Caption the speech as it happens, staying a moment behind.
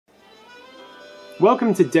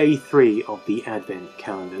Welcome to day 3 of the Advent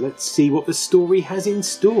calendar. Let's see what the story has in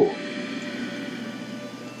store.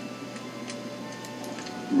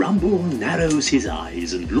 Rumble narrows his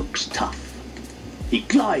eyes and looks tough. He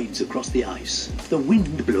glides across the ice, the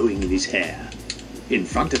wind blowing in his hair. In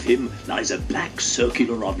front of him lies a black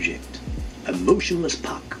circular object, a motionless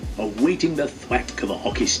puck awaiting the thwack of a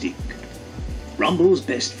hockey stick. Rumble's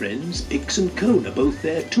best friends, Pix and Cone, are both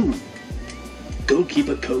there too.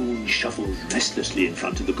 Goalkeeper Cone shuffles restlessly in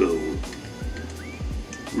front of the goal.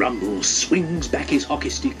 Rumble swings back his hockey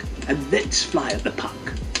stick and lets fly at the puck.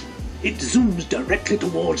 It zooms directly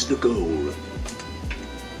towards the goal.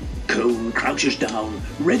 Cone crouches down,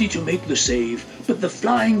 ready to make the save, but the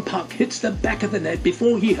flying puck hits the back of the net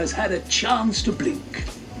before he has had a chance to blink.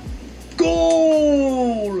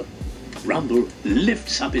 Goal! Rumble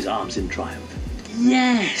lifts up his arms in triumph.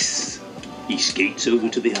 Yes! He skates over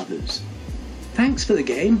to the others. Thanks for the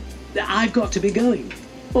game. I've got to be going.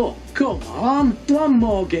 Oh, come on, one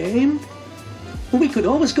more game. We could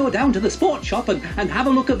always go down to the sports shop and have a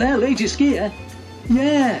look at their latest gear.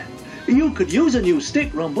 Yeah, you could use a new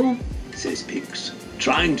stick, Rumble, says Pix,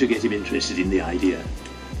 trying to get him interested in the idea.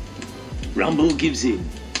 Rumble gives in,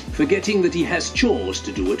 forgetting that he has chores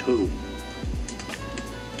to do at home.